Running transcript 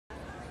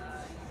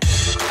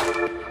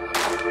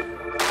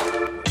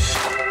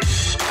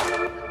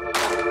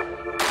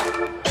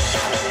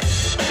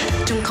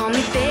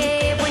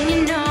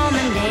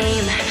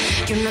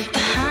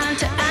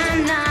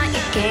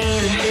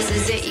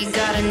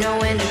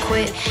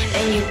quit,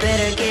 and you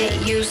better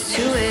get used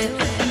to it.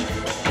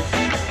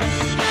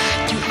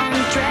 You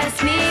undress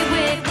me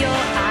with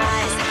your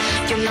eyes.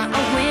 You're not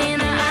a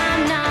winner,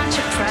 I'm not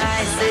your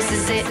prize. This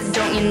is it,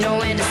 don't you know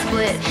when to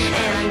split?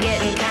 And I'm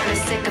getting kinda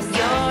sick of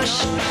your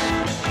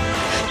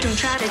Don't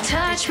try to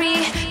touch me,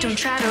 don't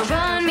try to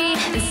run me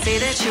and say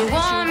that you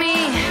want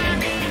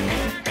me.